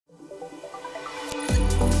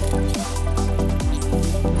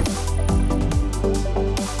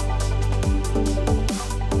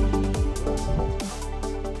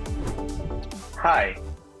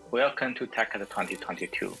Welcome to TechEd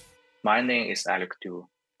 2022. My name is Alex Du.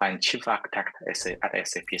 I'm Chief Architect at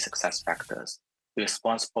SAP SuccessFactors,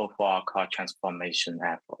 responsible for our cloud transformation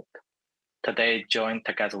effort. Today, joined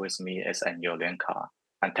together with me is Anil Lenka,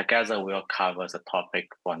 and together we'll cover the topic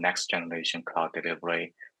for next generation cloud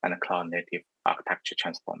delivery and cloud native architecture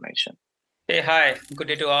transformation. Hey, hi, good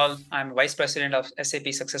day to all. I'm Vice President of SAP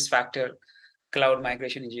SuccessFactors Cloud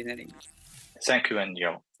Migration Engineering. Thank you,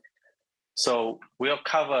 Anil. So we'll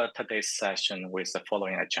cover today's session with the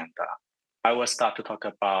following agenda. I will start to talk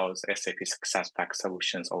about SAP SuccessFactors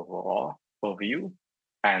solutions overall overview,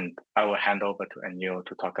 and I will hand over to Anil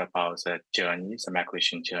to talk about the journey, the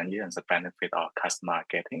migration journey, and the benefit our customers are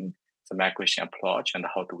getting, the migration approach, and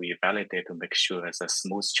how do we validate to make sure it's a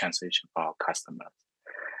smooth transition for our customers.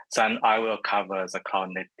 Then I will cover the cloud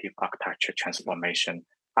native architecture transformation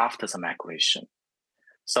after the migration.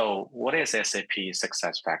 So what is SAP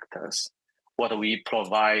SuccessFactors? What we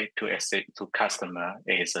provide to customer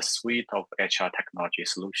is a suite of HR technology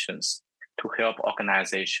solutions to help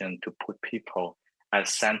organizations to put people at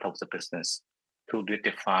the center of the business, to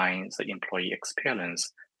redefine the employee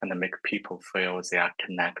experience and make people feel they are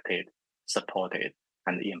connected, supported,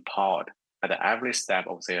 and empowered at every step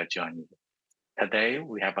of their journey. Today,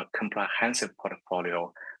 we have a comprehensive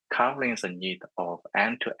portfolio covering the need of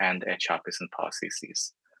end-to-end HR business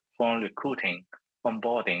processes, from recruiting,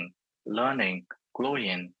 onboarding, learning,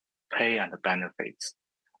 growing, pay, and benefits.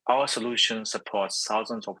 Our solution supports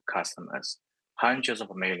thousands of customers, hundreds of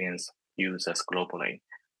millions of users globally,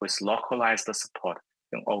 with localized support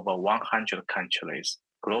in over 100 countries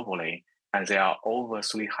globally, and there are over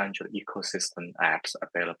 300 ecosystem apps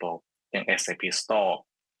available in SAP Store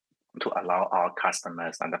to allow our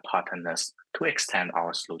customers and partners to extend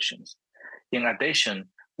our solutions. In addition,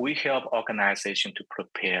 we help organizations to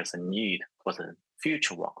prepare the need for the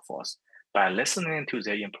future workforce by listening to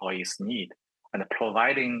their employees' needs and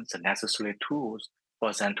providing the necessary tools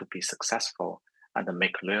for them to be successful and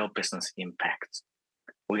make real business impact.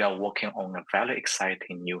 We are working on a very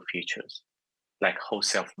exciting new features, like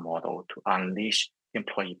wholesale model to unleash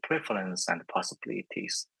employee preference and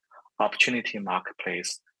possibilities, opportunity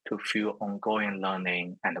marketplace to fuel ongoing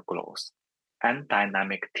learning and growth, and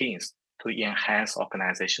dynamic teams to enhance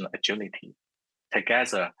organizational agility.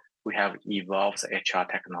 Together, we have evolved the HR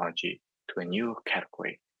technology to a new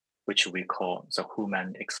category, which we call the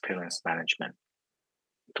human experience management.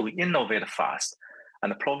 To innovate fast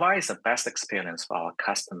and provide the best experience for our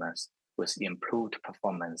customers with improved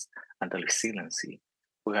performance and resiliency,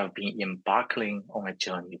 we have been embarking on a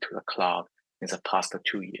journey to the cloud in the past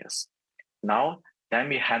 2 years. Now, let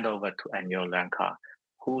me hand over to Anil Lenka,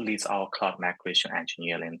 who leads our cloud migration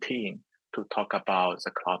engineering team, to talk about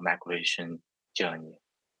the cloud migration journey.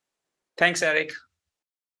 Thanks, Eric.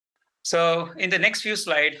 So in the next few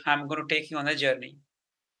slides, I'm going to take you on a journey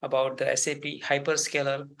about the SAP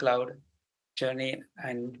hyperscaler cloud journey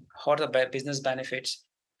and how the business benefits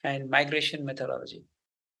and migration methodology.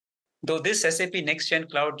 Though this SAP Next Gen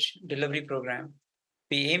Cloud Delivery Program,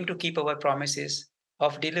 we aim to keep our promises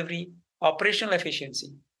of delivery, operational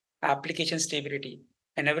efficiency, application stability,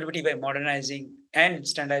 and availability by modernizing and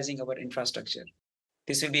standardizing our infrastructure.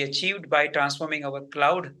 This will be achieved by transforming our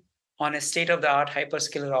cloud on a state-of-the-art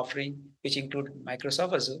hyperscaler offering, which include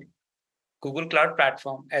Microsoft Azure, Google Cloud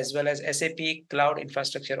Platform, as well as SAP Cloud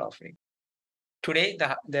Infrastructure offering. Today,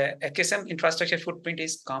 the HSM infrastructure footprint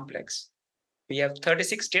is complex. We have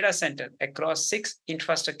 36 data centers across 6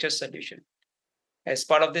 infrastructure solutions. As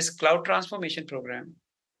part of this cloud transformation program,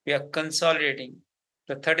 we are consolidating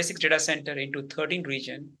the 36 data center into 13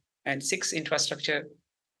 regions and 6 infrastructure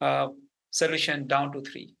solution down to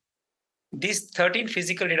 3. These 13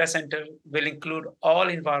 physical data centers will include all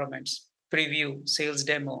environments, preview, sales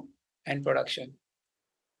demo, and production.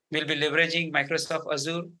 We'll be leveraging Microsoft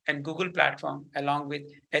Azure and Google Platform along with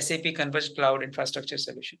SAP Converged Cloud Infrastructure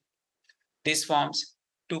Solution. This forms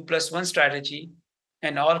 2+1 strategy,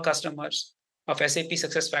 and all customers of SAP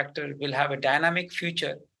SuccessFactors will have a dynamic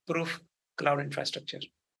future-proof cloud infrastructure.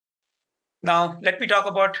 Now, let me talk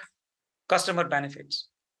about customer benefits.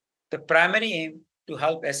 The primary aim to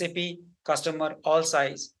help SAP customer all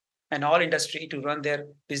size and all industry to run their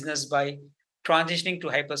business by transitioning to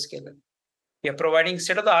hyperscaler. We are providing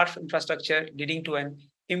state-of-the-art infrastructure leading to an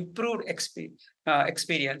improved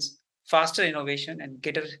experience, faster innovation, and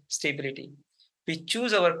greater stability. We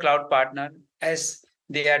choose our cloud partner as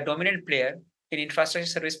they are dominant player in infrastructure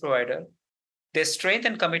service provider. Their strength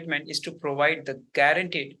and commitment is to provide the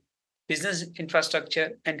guaranteed business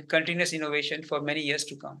infrastructure and continuous innovation for many years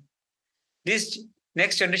to come. This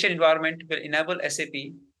next generation environment will enable SAP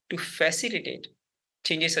to facilitate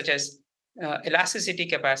changes such as elasticity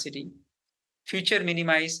capacity, future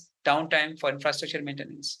minimize downtime for infrastructure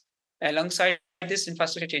maintenance. Alongside these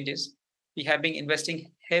infrastructure changes, we have been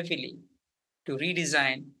investing heavily to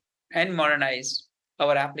redesign and modernize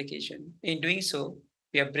our application. In doing so,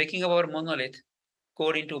 we are breaking our monolith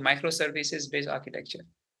code into microservices-based architecture.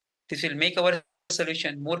 This will make our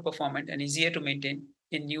solution more performant and easier to maintain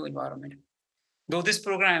in new environment. Though this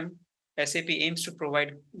program, SAP aims to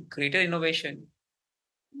provide greater innovation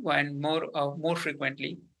and more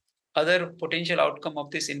frequently, other potential outcome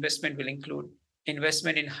of this investment will include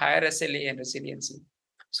investment in higher SLA and resiliency.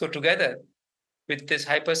 So together with this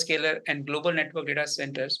hyperscaler and global network data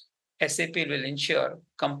centers, SAP will ensure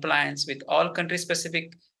compliance with all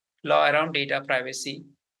country-specific law around data privacy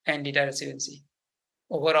and data residency.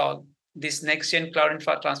 Overall, this next-gen cloud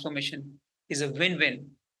infra transformation is a win-win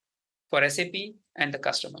for SAP and the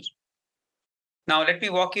customers. Now, let me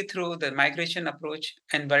walk you through the migration approach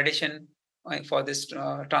and validation for this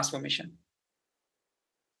transformation.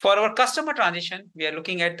 For our customer transition, we are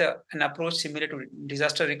looking at an approach similar to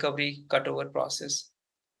disaster recovery cutover process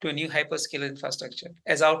to a new hyperscaler infrastructure.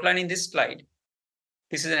 As outlined in this slide,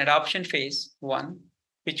 this is an adoption phase 1,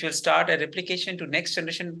 which will start a replication to next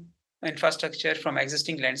generation infrastructure from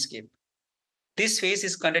existing landscape. This phase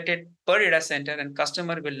is conducted per data center and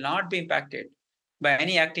customer will not be impacted by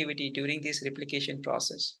any activity during this replication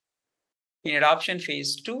process. In adoption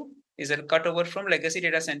phase 2 is a cutover from legacy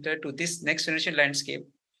data center to this next generation landscape.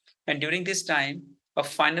 And during this time, a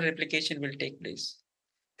final replication will take place.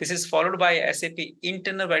 This is followed by SAP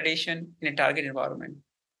internal validation in a target environment.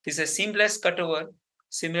 This is a seamless cutover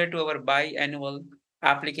similar to our biannual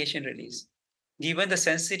application release. Given the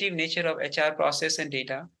sensitive nature of HR process and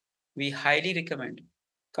data, we highly recommend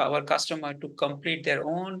our customer to complete their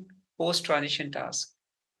own post-transition task.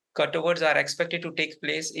 Cutovers are expected to take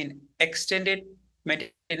place in extended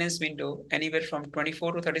maintenance window, anywhere from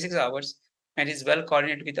 24 to 36 hours, and is well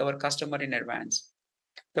coordinated with our customer in advance.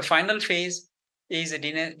 The final phase is a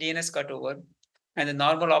DNS cutover, and the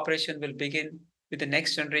normal operation will begin with the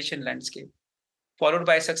next generation landscape, followed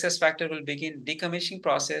by SuccessFactors will begin decommissioning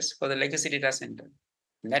process for the legacy data center.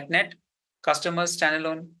 Net, customer's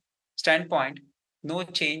standalone standpoint, no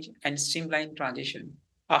change and streamlined transition.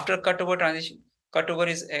 After cutover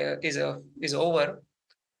is over,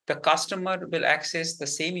 the customer will access the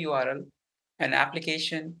same URL and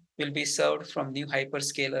application will be served from new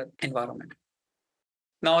hyperscaler environment.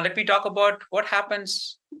 Now, let me talk about what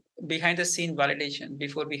happens behind the scene validation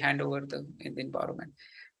before we hand over the environment.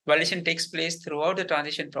 Validation takes place throughout the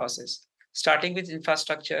transition process, starting with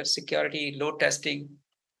infrastructure, security, load testing,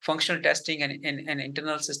 functional testing, and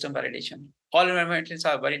internal system validation. All environments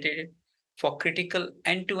are validated for critical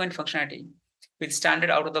end-to-end functionality with standard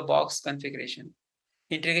out-of-the-box configuration.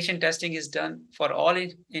 Integration testing is done for all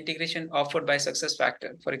integration offered by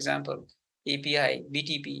SuccessFactors, for example, API,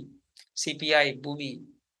 BTP, CPI, Boomi.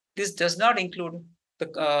 This does not include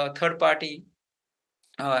the third-party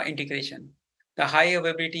integration. The high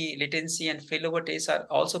availability, latency, and failover tests are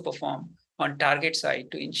also performed on target side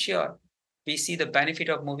to ensure we see the benefit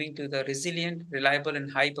of moving to the resilient, reliable,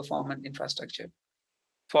 and high-performance infrastructure.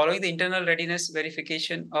 Following the internal readiness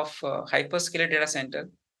verification of hyperscaler data center,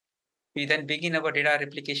 we then begin our data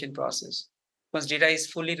replication process. Once data is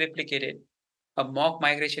fully replicated, a mock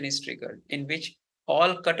migration is triggered, in which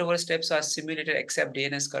all cutover steps are simulated except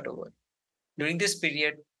DNS cutover. During this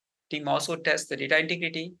period, team also tests the data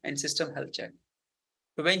integrity and system health check.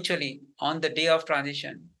 Eventually, on the day of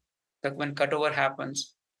transition, when cutover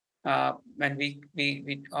happens, when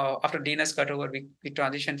after DNS cutover, we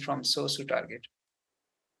transition from source to target.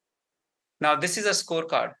 Now, this is a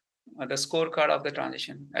scorecard, the scorecard of the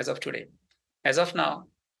transition as of today. As of now,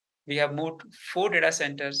 we have moved 4 data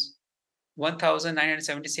centers,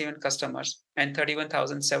 1,977 customers, and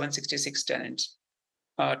 31,766 tenants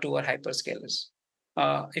to our hyperscalers.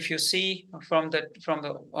 If you see from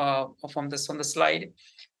the slide,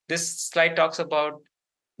 this slide talks about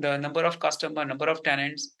the number of customer, number of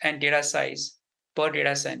tenants, and data size per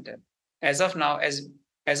data center. As of now,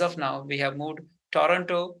 we have moved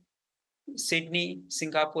Toronto, Sydney,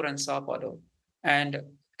 Singapore, and Sao Paulo, and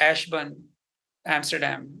Ashburn,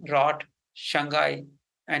 Amsterdam, Roth, Shanghai,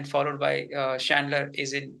 and followed by Chandler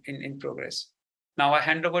is in progress. Now I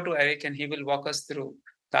hand over to Eric, and he will walk us through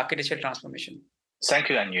the architectural transformation. Thank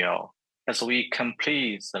you, Daniel. As we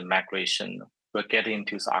complete the migration, we're getting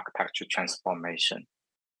into the architecture transformation.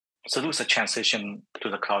 So this is a transition to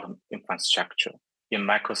the cloud infrastructure in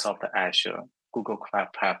Microsoft Azure, Google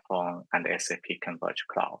Cloud Platform, and SAP Converged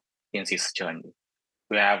Cloud. In this journey,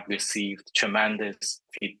 we have received tremendous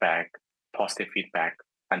feedback, positive feedback,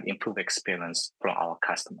 and improved experience from our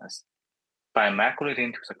customers. By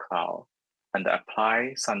migrating to the cloud and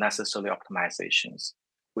apply some necessary optimizations,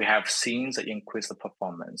 we have seen the increased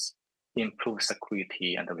performance, improved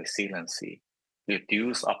security and resiliency,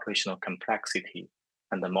 reduce operational complexity,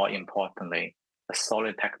 and more importantly, a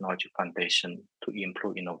solid technology foundation to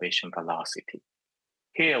improve innovation velocity.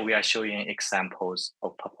 Here we are showing examples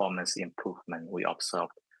of performance improvement we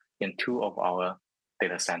observed in two of our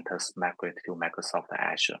data centers migrated to Microsoft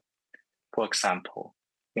Azure. For example,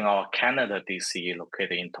 in our Canada DC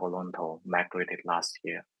located in Toronto, migrated last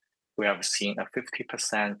year, we have seen a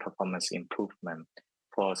 50% performance improvement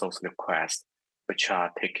for those requests, which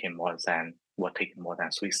are taking more than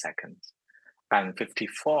 3 seconds, and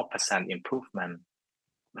 54% improvement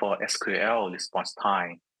for SQL response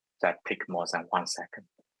time that take more than 1 second.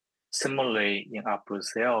 Similarly, in our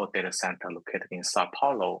Brazil data center located in Sao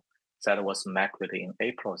Paulo, that was migrated in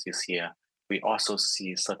April this year, we also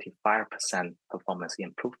see 35% performance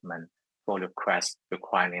improvement for requests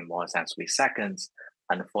requiring more than 3 seconds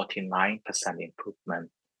and 49% improvement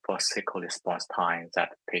for SQL response time that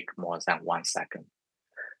take more than 1 second.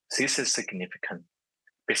 This is significant.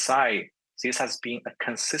 Besides, this has been a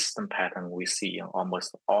consistent pattern we see in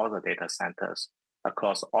almost all the data centers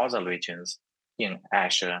across all the regions in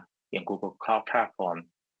Azure, in Google Cloud Platform,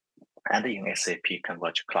 and in SAP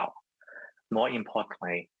Converged Cloud. More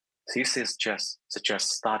importantly, this is just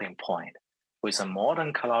starting point. With a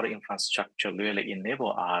modern cloud infrastructure really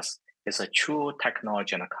enable us is a true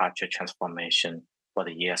technology and culture transformation for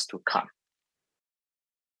the years to come.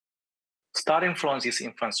 Starting from this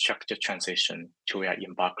infrastructure transition to we are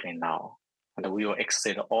embarking now, and we will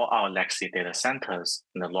exit all our legacy data centers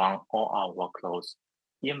and run all our workloads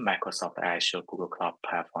in Microsoft Azure, Google Cloud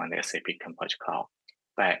Platform, and SAP Converged Cloud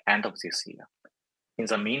by end of this year. In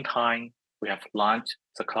the meantime, we have launched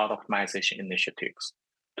the cloud optimization initiatives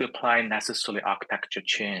to apply necessary architecture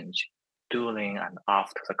change during and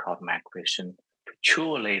after the cloud migration to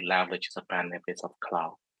truly leverage the benefits of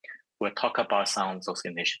cloud. We'll talk about some of those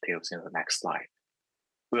initiatives in the next slide.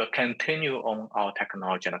 We'll continue on our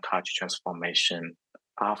technology and culture transformation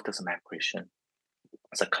after the migration.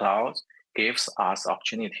 The cloud gives us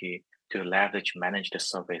opportunity to leverage managed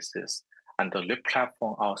services and to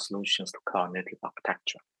replatform our solutions to cloud-native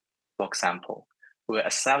architecture. For example, we will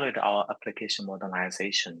accelerate our application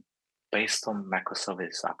modernization based on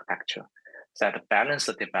microservice architecture that balance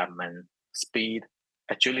the development, speed,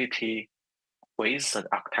 agility with the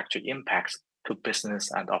architecture impacts to business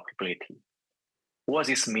and operability. What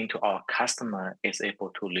this means to our customer is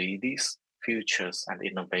able to release features and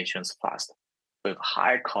innovations fast with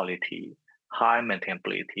high quality, high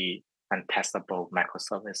maintainability, and testable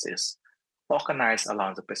microservices organized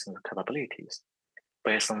around the business capabilities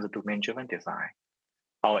based on the domain-driven design.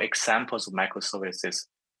 Our examples of microservices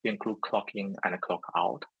include clock in and clock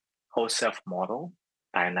out, whole self model,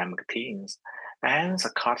 dynamic teams, and the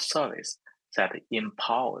card service that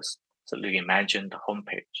empowers the reimagined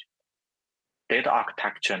homepage. Data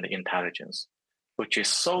architecture and intelligence, which is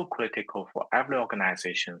so critical for every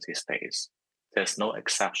organization these days. There's no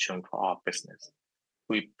exception for our business.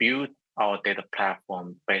 We build our data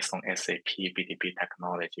platform based on SAP BTP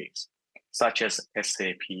technologies, such as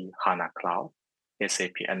SAP HANA Cloud,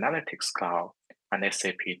 SAP Analytics Cloud, and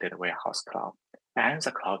SAP Data Warehouse Cloud, and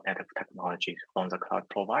the cloud-native technologies from the cloud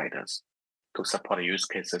providers to support use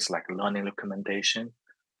cases like learning recommendation,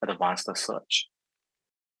 advanced search.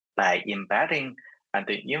 By embedding and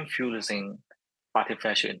infusing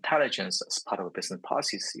artificial intelligence as part of business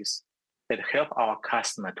processes, it helps our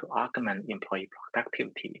customer to augment employee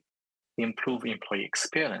productivity, improve employee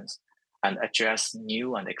experience, and address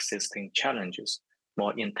new and existing challenges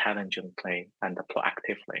more intelligently and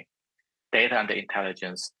proactively. Data and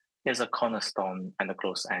intelligence is a cornerstone and a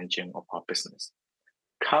growth engine of our business.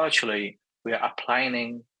 Culturally, we are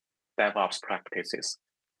applying DevOps practices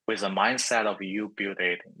with a mindset of you build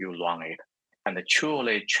it, you run it, and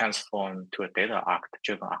truly transform to a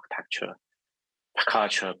data-driven architecture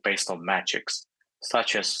culture based on metrics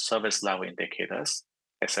such as service level indicators,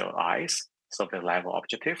 SLIs, service level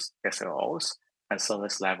objectives, SLOs, and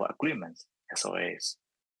service level agreements, SLAs.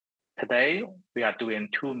 Today, we are doing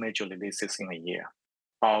 2 major releases in a year.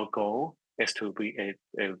 Our goal is to be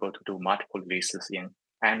able to do multiple releases in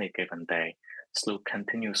any given day through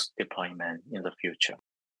continuous deployment in the future.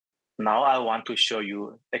 Now I want to show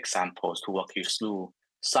you examples to walk you through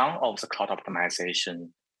some of the cloud optimization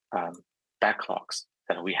backlogs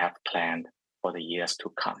that we have planned for the years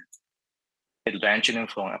to come. It ranging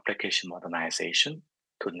from application modernization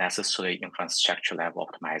to necessary infrastructure level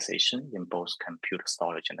optimization in both compute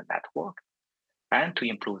storage and the network, and to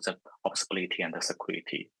improve the observability and the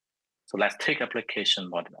security. So let's take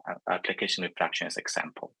application reflection as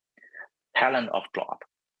example. Talent of block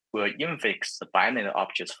will infix the binary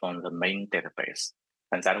objects from the main database,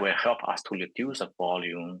 and that will help us to reduce the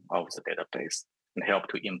volume of the database and help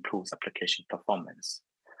to improve the application performance.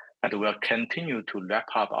 And we'll continue to wrap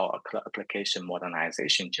up our application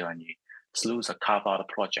modernization journey through the carve-out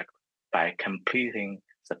project by completing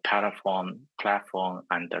the platform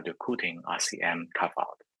and the recruiting RCM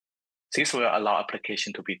carve-out. This will allow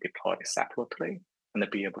application to be deployed separately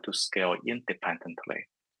and be able to scale independently.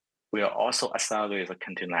 We will also accelerate the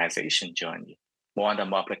containerization journey. More and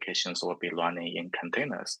more applications will be running in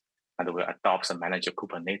containers, and we'll adopt the managed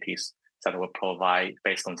Kubernetes that will provide,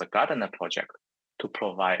 based on the Gardener project, to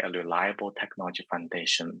provide a reliable technology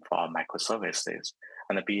foundation for our microservices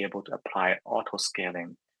and be able to apply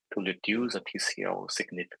auto-scaling to reduce the TCO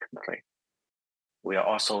significantly. We are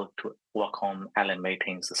also to work on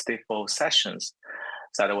eliminating the stateful sessions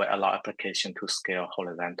that will allow application to scale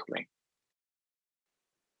horizontally.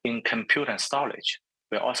 In compute and storage,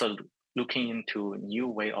 we're also looking into new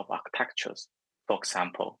way of architectures. For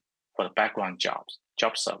example, for the background job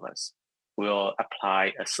servers, we'll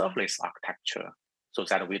apply a serverless architecture so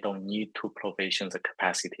that we don't need to provision the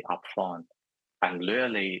capacity upfront, and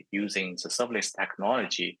really using the serverless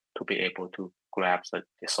technology to be able to grab the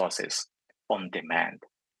resources on demand.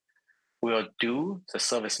 We'll do the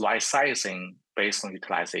service right sizing based on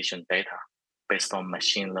utilization data, based on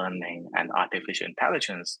machine learning and artificial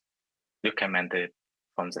intelligence recommended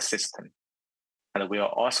from the system. And we'll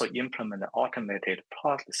also implement automated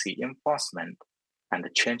policy enforcement and the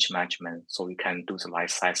change management so we can do the right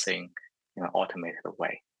sizing in an automated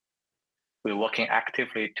way. We're working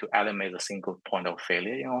actively to eliminate the single point of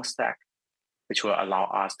failure in our stack, which will allow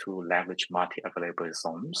us to leverage multi-available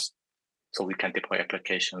zones so we can deploy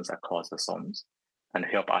applications across the zones and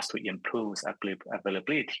help us to improve the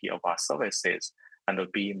availability of our services and to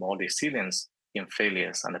be more resilient in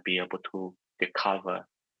failures and be able to recover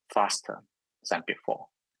faster than before.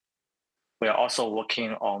 We are also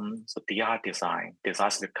working on the DR design,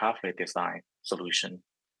 disaster recovery design solution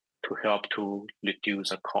to help to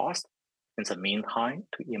reduce the cost in the meantime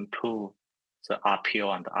to improve the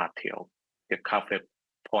RPO and the RTO, recovery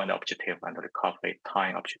point objective and the recovery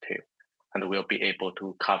time objective. And we'll be able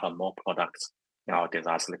to cover more products in our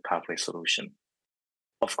disaster recovery solution.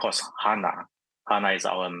 Of course, HANA. HANA is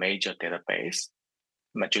our major database.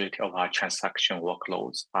 Majority of our transaction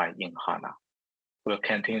workloads are in HANA. We'll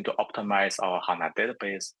continue to optimize our HANA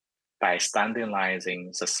database by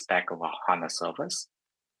standardizing the spec of our HANA servers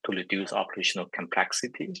to reduce operational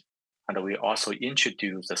complexity. And we also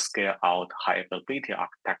introduce the scale-out high availability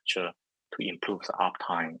architecture to improve the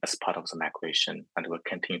uptime as part of the migration, and we'll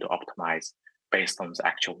continue to optimize based on the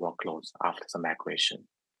actual workloads after the migration.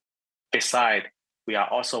 Besides, we are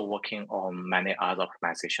also working on many other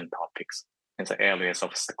optimization topics in the areas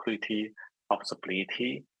of security,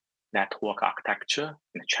 observability, network architecture,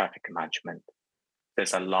 and traffic management.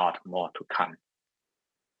 There's a lot more to come.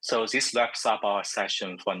 So this wraps up our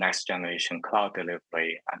session for next generation cloud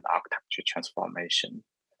delivery and architecture transformation.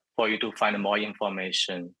 For you to find more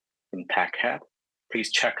information in TechEd,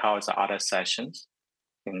 please check out the other sessions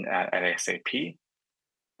at SAP.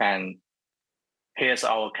 And here's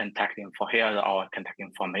our contact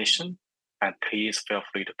information. And please feel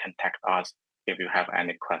free to contact us if you have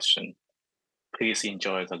any question. Please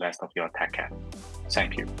enjoy the rest of your TechEd.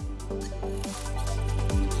 Thank you.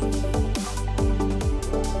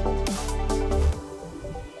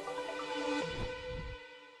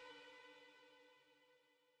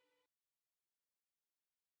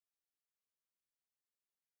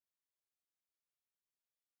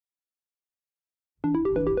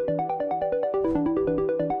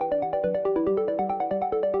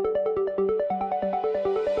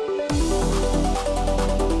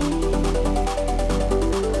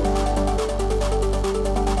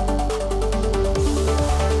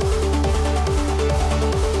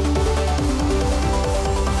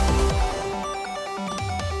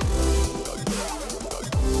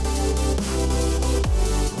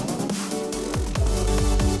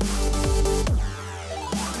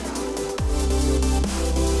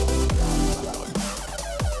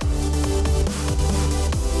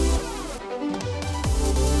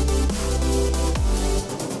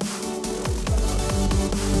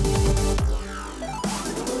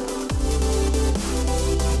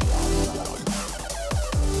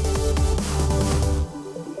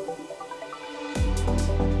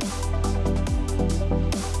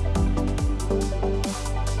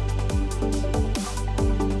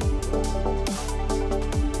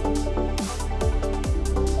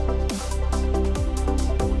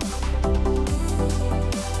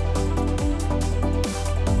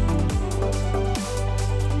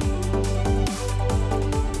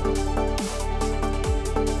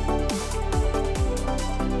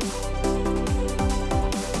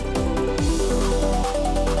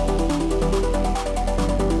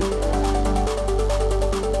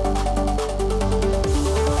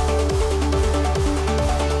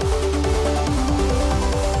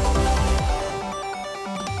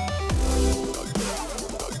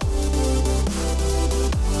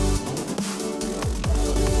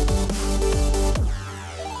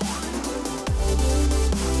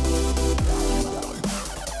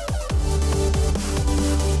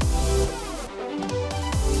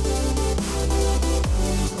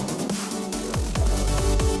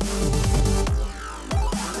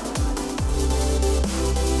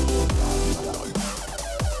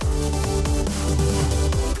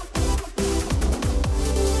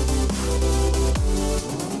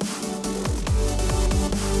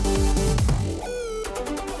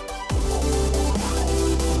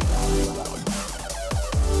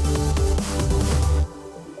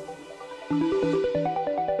 you.